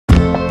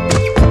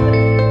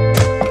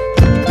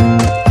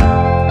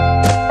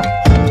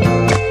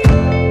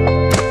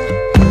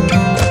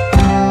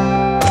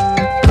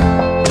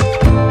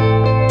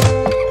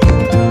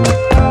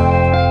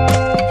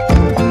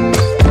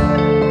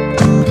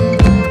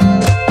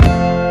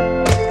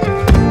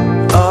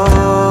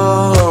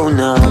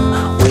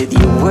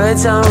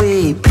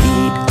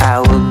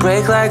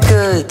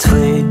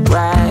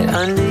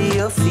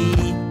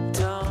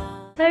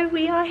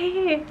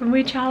and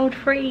we're child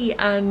free,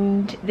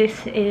 and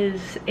this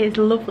is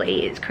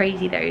lovely. It's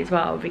crazy though as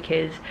well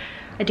because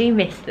I do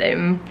miss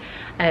them,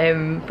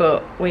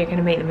 but we're going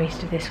to make the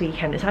most of this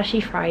weekend. It's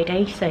actually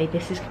Friday, so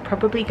this is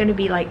probably going to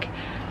be like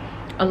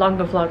a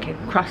longer vlog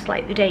across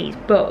like the days,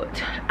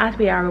 but as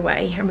we are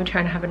away and we're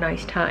trying to have a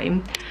nice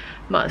time,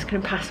 Mark's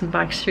going to pass some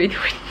bags through the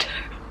window.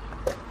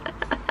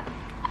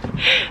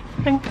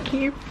 Thank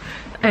you.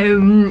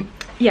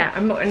 Yeah,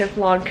 I'm not going to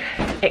vlog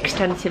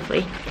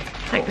extensively.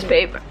 Thanks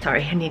babe.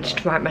 Sorry, I needed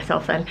to write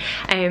myself then.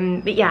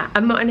 But yeah,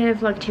 I'm not going to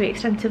vlog too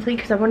extensively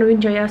because I want to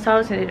enjoy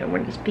ourselves and I don't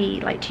want it to be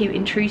like too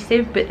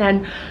intrusive, but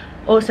then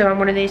also I'm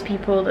one of those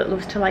people that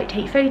loves to like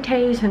take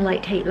photos and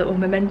like take little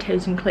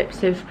mementos and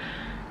clips of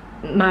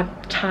my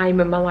time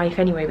and my life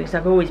anyway, because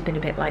I've always been a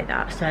bit like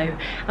that. So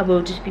I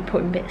will just be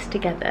putting bits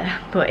together,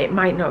 but it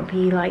might not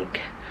be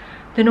like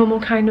the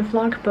normal kind of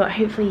vlog, but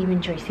hopefully you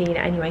enjoy seeing it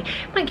anyway.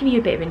 It might give you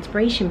a bit of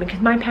inspiration because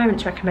my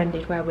parents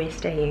recommended where we're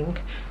staying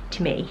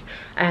to me,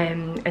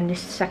 and this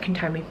is the second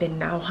time we've been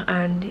now,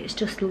 and it's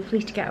just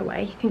lovely to get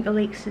away. I think the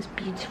lakes is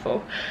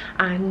beautiful,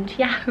 and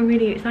yeah, I'm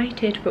really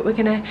excited. But we're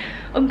gonna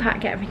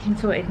unpack, get everything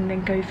sorted, and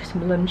then go for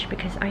some lunch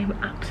because I am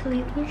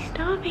absolutely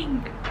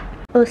starving.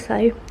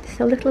 Also,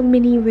 it's a little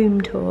mini room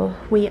tour.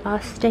 We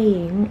are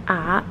staying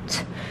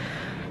at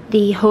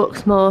the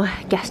Hawksmoor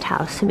guest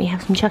house and we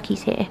have some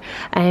Chuckies here.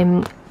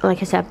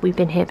 Like I said, we've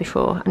been here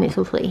before and it's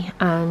lovely,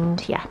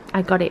 and yeah,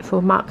 I got it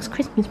for Mark's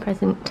Christmas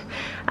present.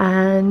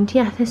 And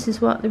yeah, this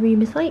is what the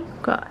room is like.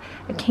 We've got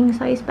a king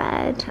size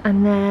bed,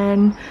 and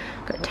then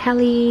got a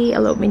telly, a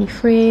little mini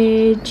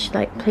fridge,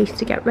 like place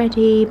to get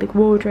ready, big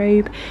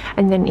wardrobe,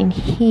 and then in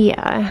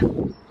here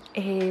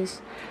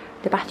is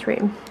the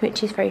bathroom,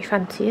 which is very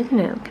fancy, isn't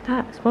it? Look at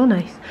that, it's well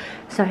nice.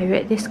 So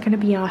this is going to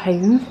be our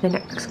home for the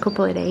next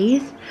couple of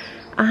days,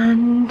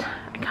 and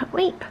I can't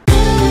wait.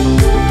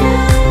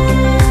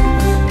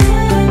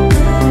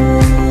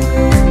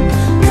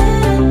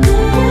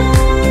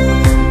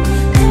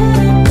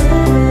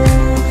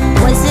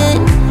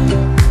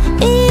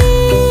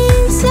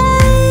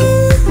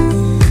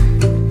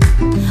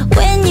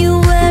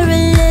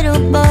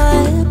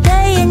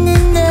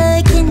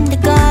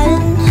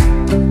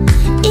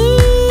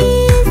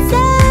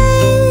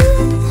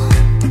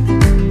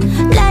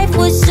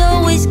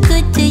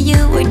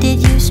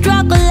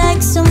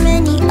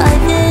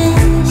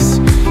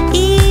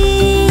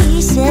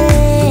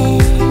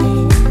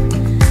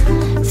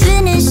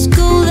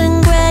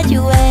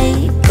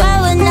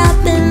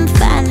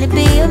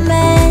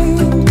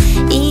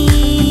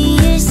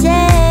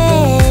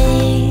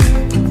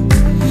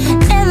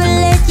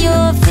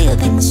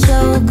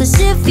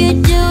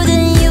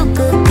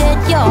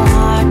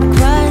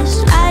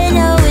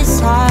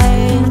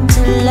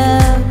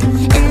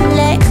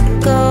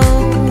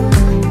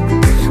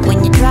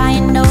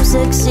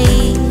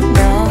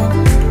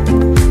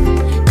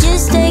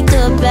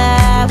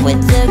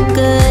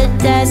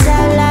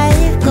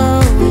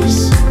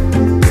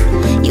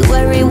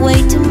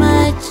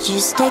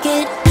 Take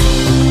it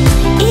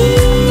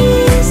easy.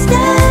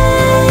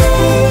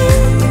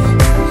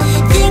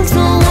 Things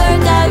will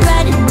work out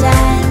right in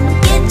time.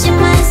 Get your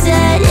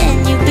mindset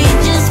and you'll be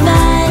just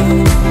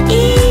fine.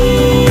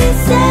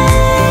 Easy.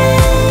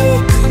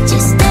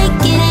 Just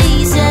take it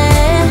easy.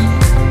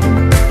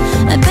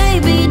 And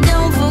baby,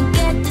 don't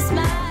forget to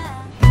smile.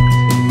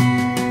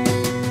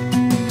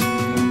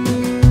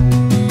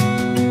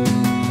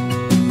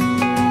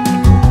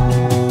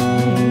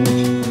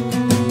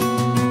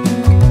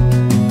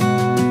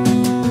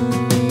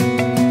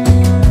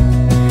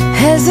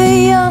 As a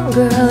young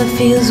girl, it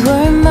feels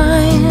we're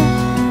mine.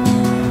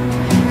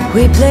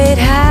 We played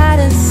hide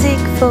and seek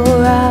for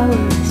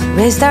hours,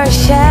 raised our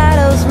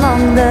shadows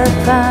among the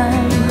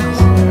pines.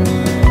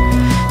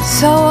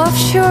 So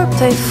offshore,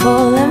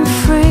 playful and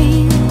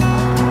free,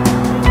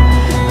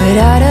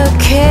 without a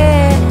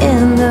care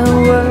in the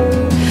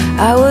world.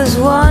 I was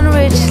one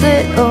rich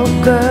little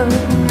girl,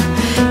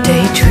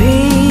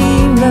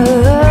 daydreamer.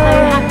 So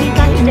happy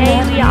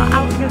Saturday, we are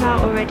out and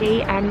about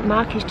already, and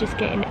Mark is just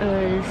getting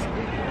us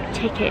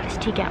tickets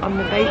to get on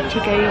the boat to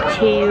go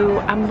to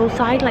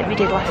Ambleside like we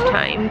did last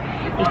time.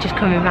 He's just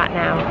coming back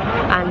now,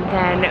 and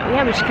then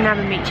yeah, we're just gonna have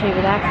a mooch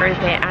over there for a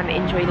bit and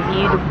enjoy the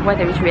view. The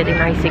weather is really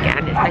nice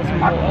again, it's nice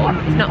and warm.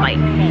 It's not like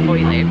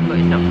boiling, but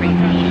it's not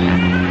freezing either.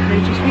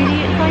 We're just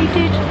really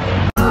excited.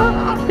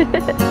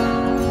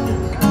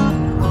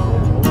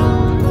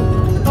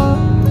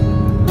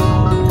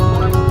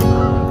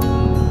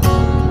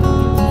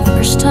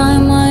 First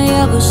time I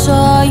ever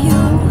saw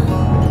you,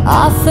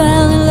 I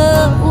fell in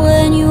love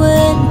when you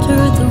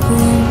entered the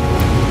room.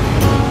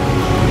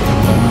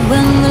 And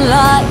when the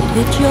light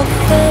hit your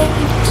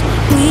face,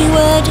 we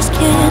were just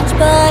kids,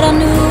 but I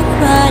knew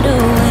right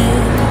away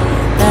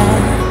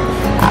that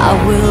I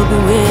will be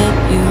with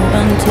you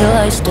until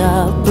I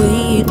stop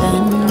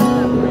breathing.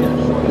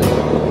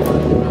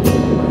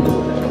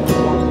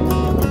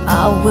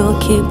 I will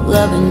keep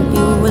loving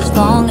you as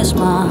long as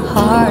my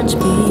heart's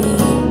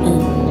beating.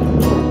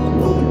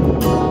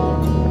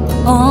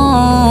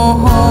 Oh,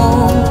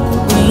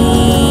 hold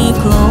me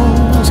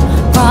close,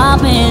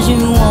 promise you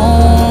won't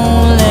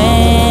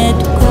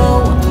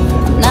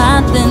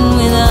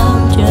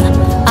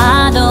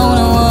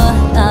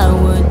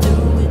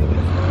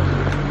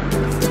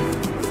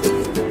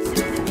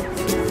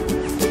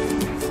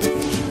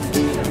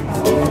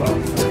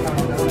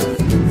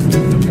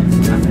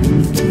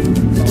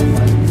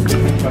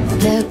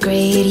The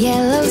great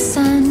yellow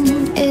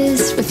sun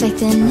is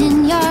reflecting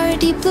in your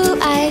deep blue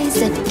eyes.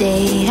 The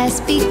day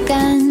has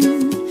begun.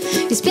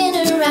 You spin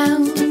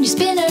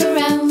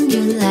around,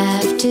 you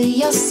laugh to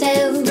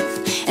yourself,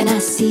 and I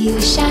see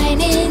you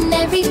shine in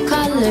every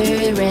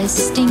color,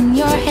 resting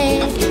your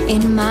head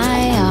in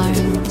my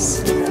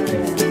arms.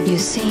 You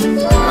sing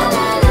la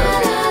la la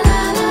la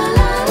la la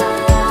la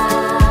la.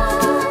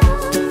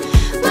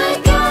 My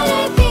God,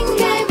 I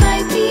think I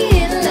might be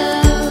in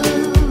love.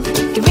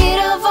 Get rid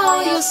of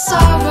all your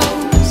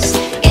sorrows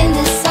in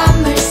the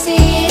summer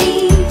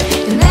city.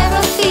 You'll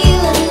never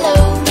feel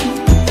alone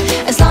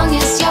as long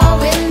as you're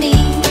with me.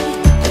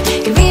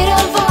 Get rid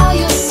of all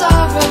your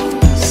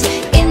sorrows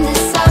in the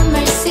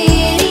summer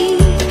city.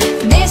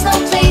 There's no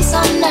place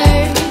on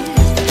earth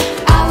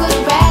I would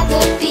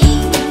rather be.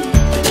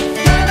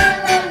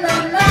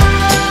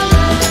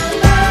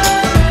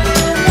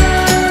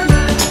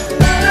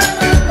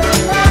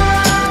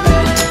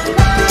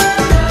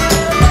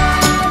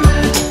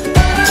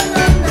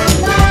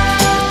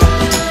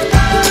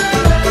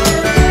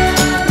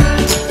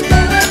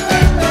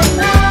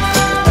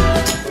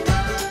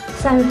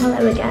 So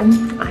hello again,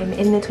 I'm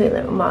in the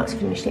toilet when Mark's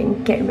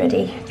finishing getting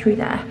ready through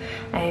there,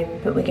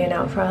 but we're going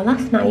out for our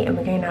last night and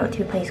we're going out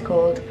to a place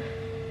called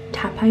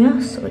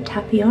Tapios,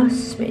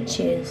 which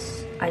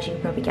is, as you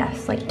can probably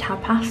guess, like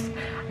tapas.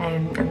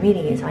 I'm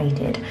really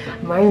excited.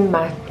 I'm wearing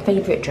my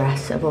favourite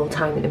dress of all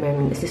time at the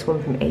moment. It's this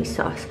one from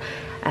ASOS.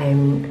 I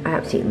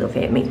absolutely love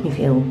it. It makes me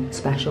feel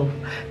special,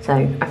 so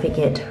I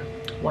figured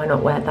why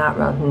not wear that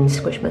rather than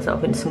squish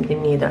myself into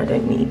something new that I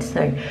don't need.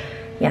 So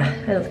yeah,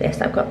 I love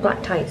this. I've got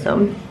black tights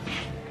on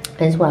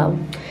as well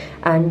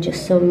and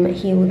just some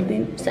heeled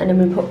boots, and I'm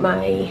going to put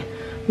my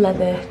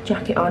leather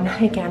jacket on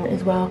again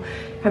as well.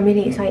 I'm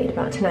really excited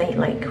about tonight.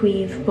 Like,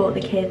 we've bought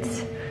the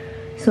kids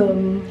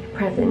some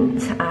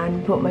presents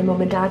and bought my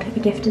mum and dad a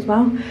gift as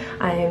well,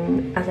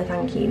 as a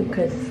thank you,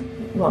 because,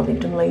 well, they've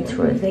done loads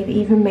for us. They've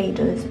even made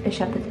us a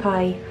shepherd's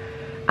pie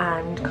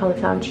and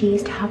cauliflower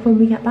cheese to have when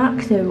we get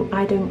back, so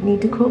I don't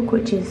need to cook,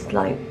 which is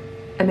like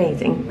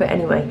amazing. But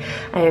anyway,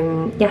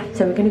 yeah,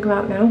 so we're gonna go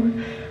out now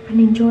and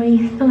enjoy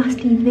the last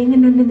evening,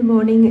 and then in the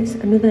morning it's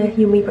another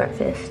yummy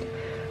breakfast,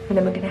 and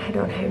then we're gonna head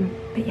on home.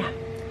 But yeah,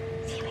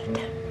 see you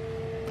later.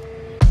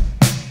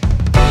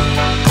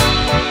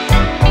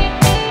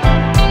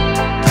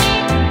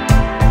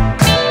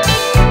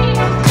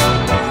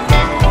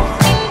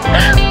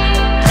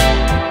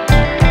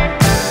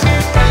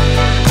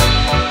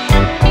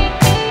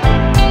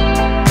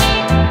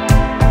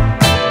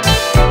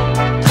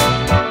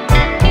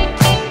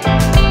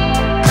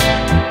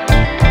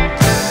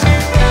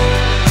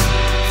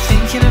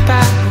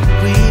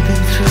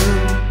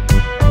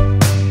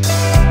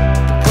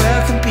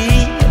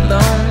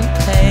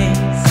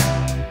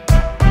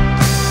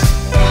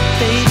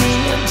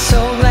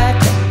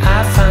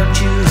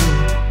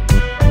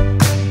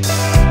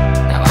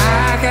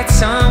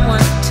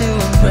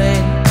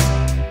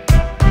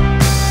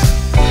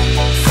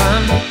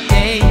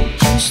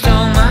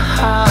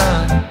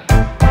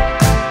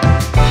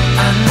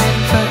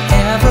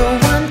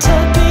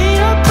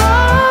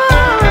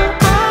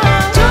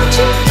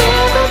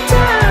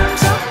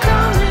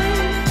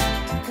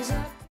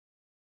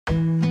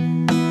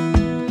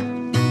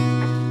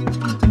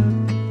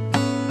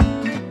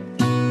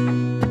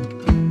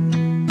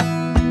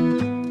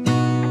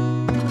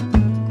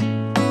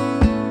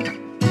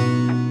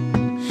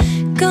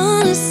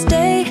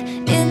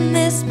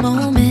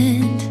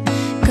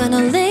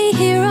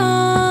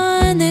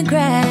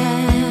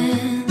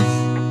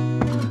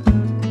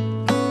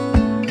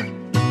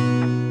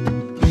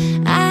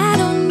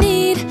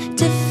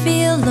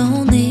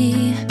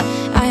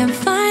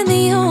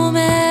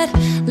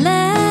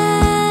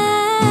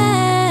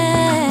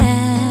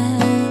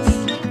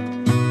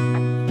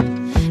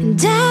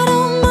 Down